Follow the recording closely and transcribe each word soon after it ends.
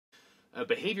A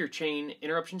behavior chain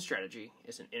interruption strategy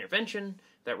is an intervention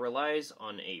that relies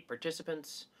on a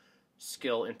participant's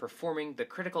skill in performing the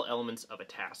critical elements of a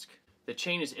task. The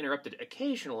chain is interrupted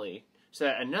occasionally so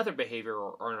that another behavior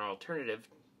or an alternative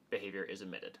behavior is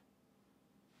omitted.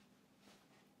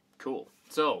 Cool.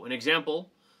 So, an example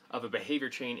of a behavior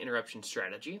chain interruption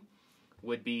strategy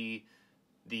would be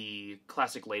the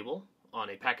classic label on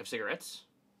a pack of cigarettes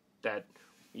that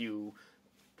you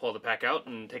pull the pack out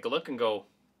and take a look and go,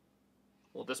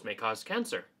 well, this may cause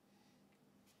cancer.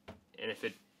 And if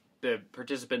the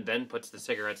participant then puts the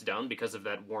cigarettes down because of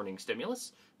that warning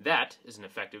stimulus, that is an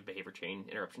effective behavior chain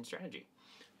interruption strategy.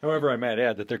 However, I might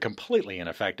add that they're completely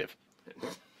ineffective.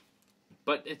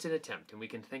 But it's an attempt, and we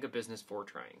can thank a business for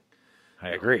trying. I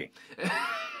agree.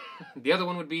 The other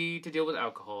one would be to deal with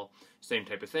alcohol. Same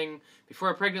type of thing. Before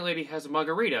a pregnant lady has a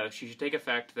margarita, she should take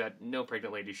effect that no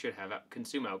pregnant lady should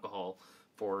consume alcohol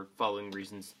for following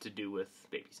reasons to do with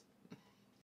babies.